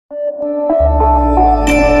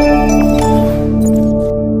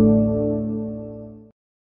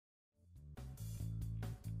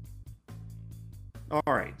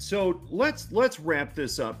So let's wrap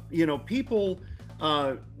this up. People,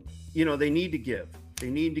 uh, they need to give. They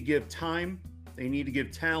need to give time. They need to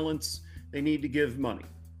give talents. They need to give money.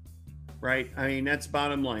 Right? I mean, that's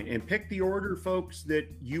bottom line. And pick the order, folks, that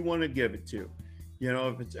you want to give it to.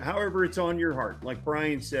 If it's however it's on your heart. Like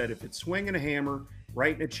Brian said, if it's swinging a hammer,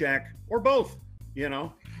 writing a check, or both.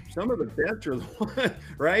 Some of the best are the ones,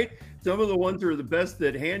 right? Some of the ones are the best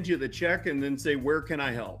that hand you the check and then say, "Where can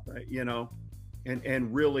I help?" Right?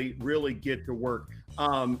 And really get to work.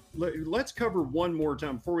 Let's cover one more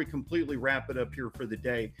time before we completely wrap it up here for the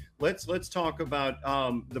day. Let's talk about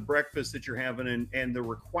the breakfast that you're having and the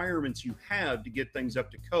requirements you have to get things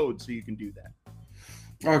up to code so you can do that.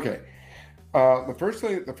 Okay.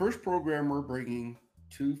 The first program we're bringing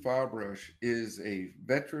to Fob Rush is a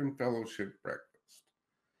veteran fellowship breakfast.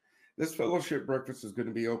 This fellowship breakfast is going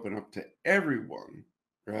to be open up to everyone,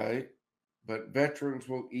 right? But veterans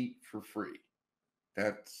will eat for free.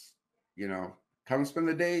 That's, come spend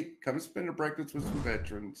the day, come spend a breakfast with some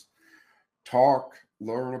veterans, talk,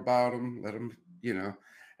 learn about them, let them,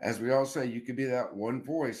 as we all say, you could be that one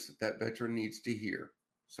voice that veteran needs to hear.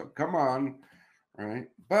 So come on, right?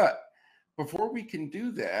 But before we can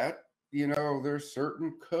do that, there's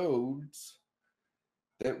certain codes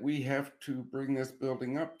that we have to bring this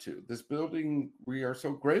building up to. This building, we are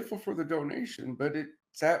so grateful for the donation, but it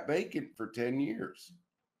sat vacant for 10 years.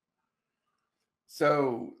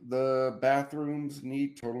 So the bathrooms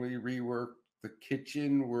need totally reworked. The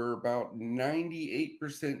kitchen, we're about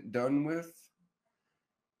 98% done with.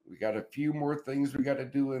 We got a few more things we got to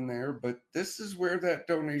do in there, but this is where that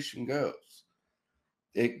donation goes.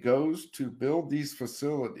 It goes to build these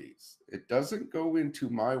facilities. It doesn't go into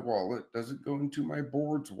my wallet, doesn't go into my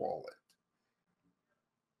board's wallet.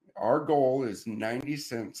 Our goal is 90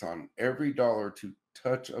 cents on every dollar to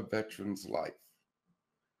touch a veteran's life.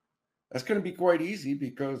 That's going to be quite easy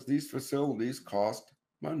because these facilities cost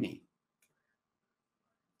money.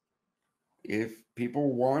 If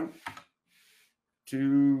people want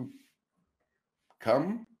to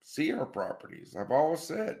come see our properties, I've always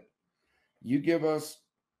said, you give us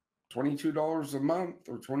 $22 a month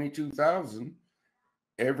or $22,000,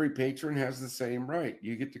 every patron has the same right.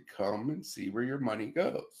 You get to come and see where your money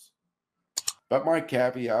goes. But my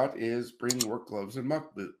caveat is bring work gloves and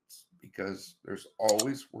muck boots because there's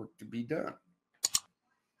always work to be done.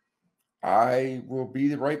 I will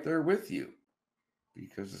be right there with you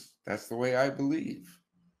because that's the way I believe.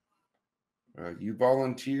 You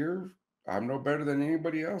volunteer, I'm no better than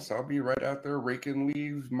anybody else. I'll be right out there raking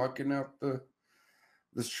leaves, mucking out the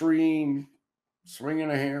stream, swinging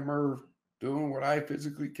a hammer, doing what I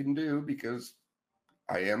physically can do because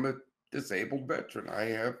I am a disabled veteran. I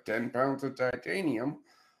have 10 pounds of titanium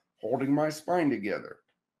holding my spine together.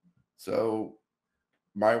 So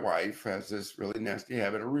my wife has this really nasty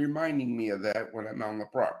habit of reminding me of that when I'm on the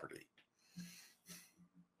property.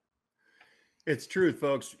 It's truth,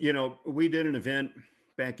 folks. We did an event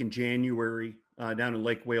back in January down in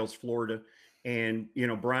Lake Wales, Florida. And,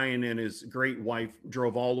 Brian and his great wife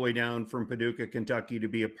drove all the way down from Paducah, Kentucky to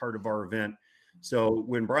be a part of our event. So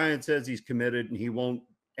when Brian says he's committed and he won't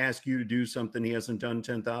ask you to do something he hasn't done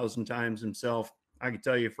 10,000 times himself, I can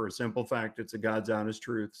tell you for a simple fact, it's a God's honest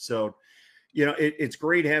truth. So, it's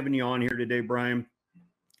great having you on here today, Brian.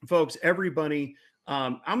 Folks, everybody,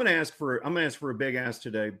 I'm going to ask for a big ask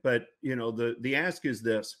today, but the ask is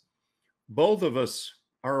this: both of us,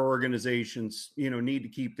 our organizations, need to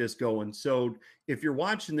keep this going. So if you're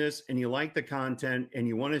watching this and you like the content and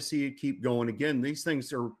you want to see it keep going, again, these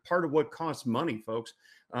things are part of what costs money, folks.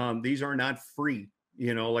 These are not free.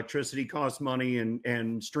 Electricity costs money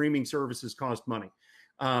and streaming services cost money.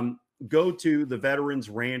 Go to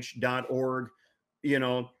theveteransranch.org.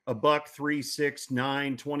 $1, $3, $6,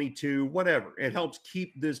 $9, $22, whatever. It helps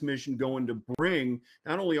keep this mission going to bring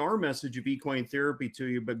not only our message of equine therapy to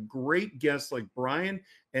you, but great guests like Brian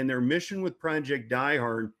and their mission with Project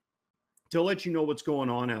Diehard to let you know what's going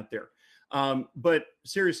on out there. But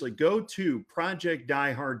seriously, go to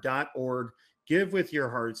projectdiehard.org, give with your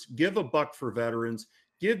hearts, give $1 for veterans,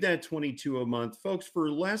 give that $22 a month. Folks,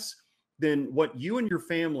 for less than what you and your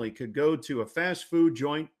family could go to a fast food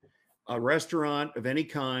joint, a restaurant of any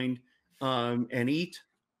kind, and eat,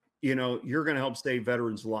 you're going to help save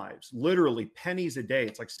veterans' lives. Literally pennies a day.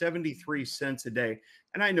 It's like 73 cents a day.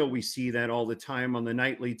 And I know we see that all the time on the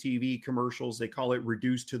nightly TV commercials. They call it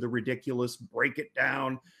reduced to the ridiculous, break it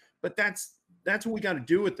down. But that's what we got to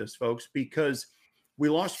do with this, folks, because we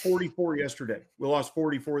lost 44 yesterday. We lost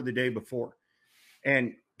 44 the day before.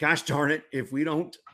 And gosh darn it, if we don't